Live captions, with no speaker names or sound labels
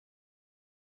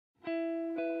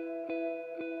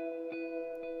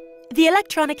The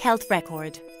electronic health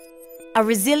record. A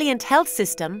resilient health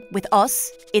system with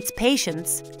us, its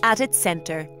patients, at its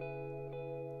centre.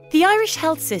 The Irish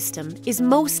health system is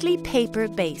mostly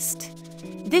paper-based.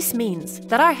 This means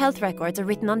that our health records are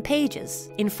written on pages,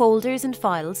 in folders and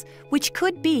files, which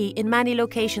could be in many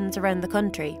locations around the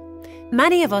country.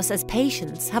 Many of us as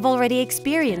patients have already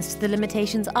experienced the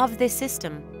limitations of this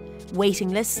system. Waiting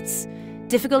lists,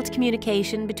 difficult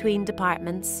communication between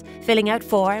departments, filling out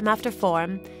form after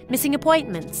form, missing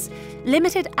appointments,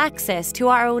 limited access to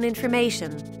our own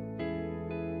information.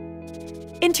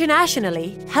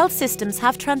 Internationally, health systems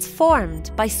have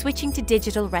transformed by switching to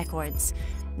digital records.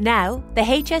 Now, the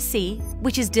HSE,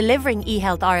 which is delivering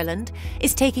eHealth Ireland,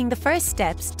 is taking the first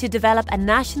steps to develop a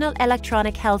National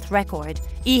Electronic Health Record,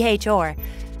 EHR,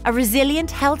 a resilient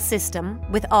health system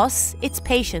with us, its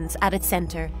patients, at its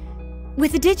centre.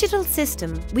 With the digital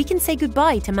system, we can say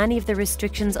goodbye to many of the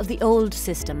restrictions of the old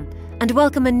system and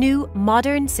welcome a new,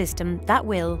 modern system that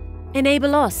will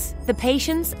enable us, the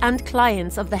patients and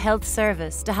clients of the health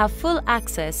service, to have full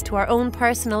access to our own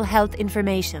personal health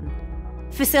information.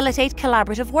 Facilitate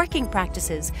collaborative working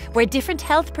practices where different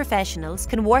health professionals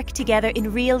can work together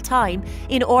in real time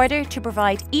in order to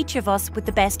provide each of us with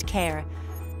the best care.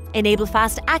 Enable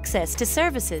fast access to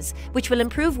services which will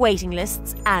improve waiting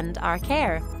lists and our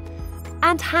care.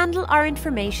 And handle our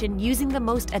information using the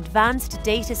most advanced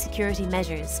data security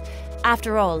measures.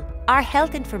 After all, our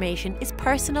health information is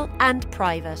personal and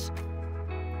private.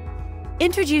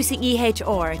 Introducing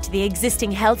EHR to the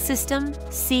existing health system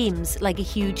seems like a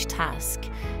huge task.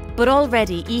 But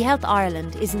already eHealth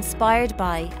Ireland is inspired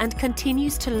by and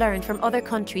continues to learn from other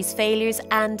countries' failures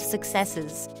and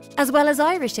successes, as well as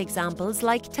Irish examples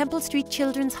like Temple Street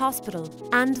Children's Hospital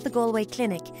and the Galway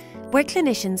Clinic, where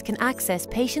clinicians can access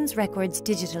patients' records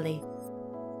digitally.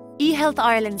 eHealth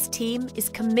Ireland's team is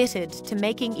committed to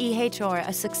making EHR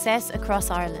a success across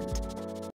Ireland.